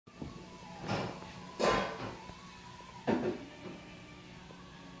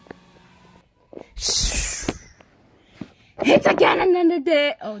It's again another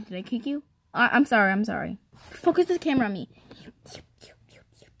day. Oh, did I kick you? I'm sorry. Focus the camera on me.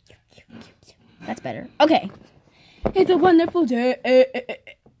 That's better. Okay. It's a wonderful day.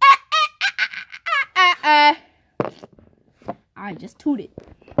 I just tooted.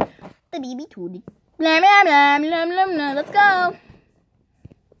 The baby tooted. Blah, blah, blah, blah, blah, blah. Let's go.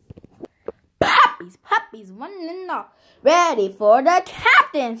 Puppies, one and all. Ready for the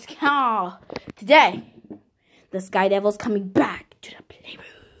captain's call. Today, the Sky Devil's coming back to the playroom.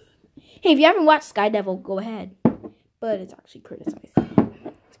 Hey, if you haven't watched Sky Devil, go ahead. But it's actually criticizing.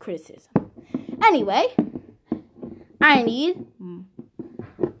 It's criticism. Anyway, I need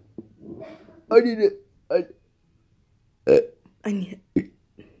it.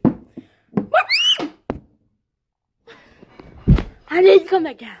 I need to come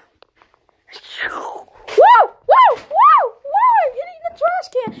back down. Woo! I'm hitting the trash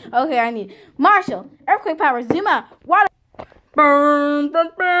can. Okay, I need Marshall, earthquake power, Zuma, water. Burn.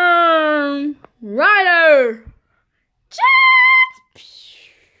 Ryder. Jets.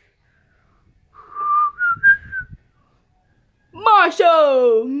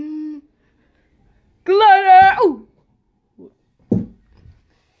 Marshall. Glitter. Ooh.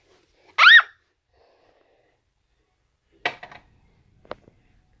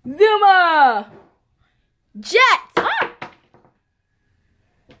 Zuma! Jets!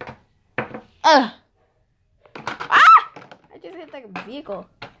 I just hit like a vehicle.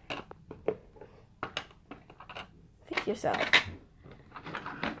 Fix yourself.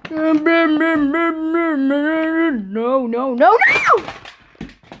 No!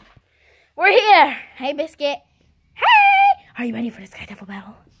 We're here! Hey, Biscuit. Hey! Are you ready for the Sky Devil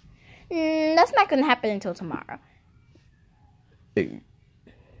battle? That's not gonna happen until tomorrow.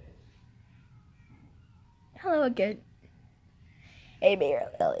 Hello again. Hey, Mayor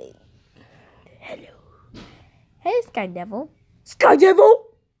Lily. Hello. Hey, Sky Devil. Sky Devil?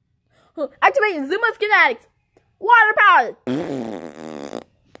 Activate Zuma schematics. Water power.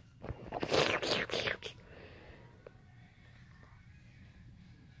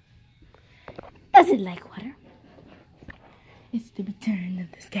 Does it like water? It's the return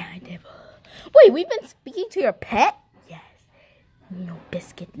of the Sky Devil. Wait, we've been speaking to your pet? Yes. No,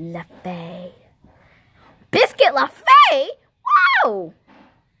 Biscuit Lafay. Biscuit Lafay? Wow!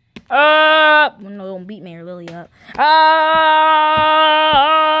 No, don't beat Mayor Lily up.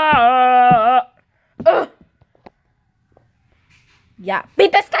 Yeah,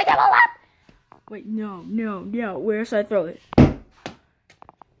 beat the Sky Devil up! Wait, no. Where should I throw it?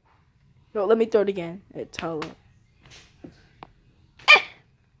 No, let me throw it again. It's hollow.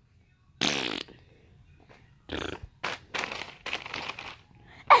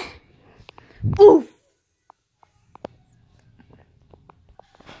 Oof!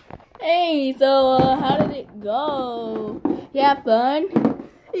 Hey, so how did it go? You have fun?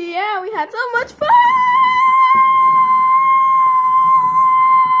 Yeah, we had so much fun!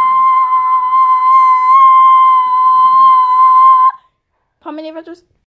 How many adventures?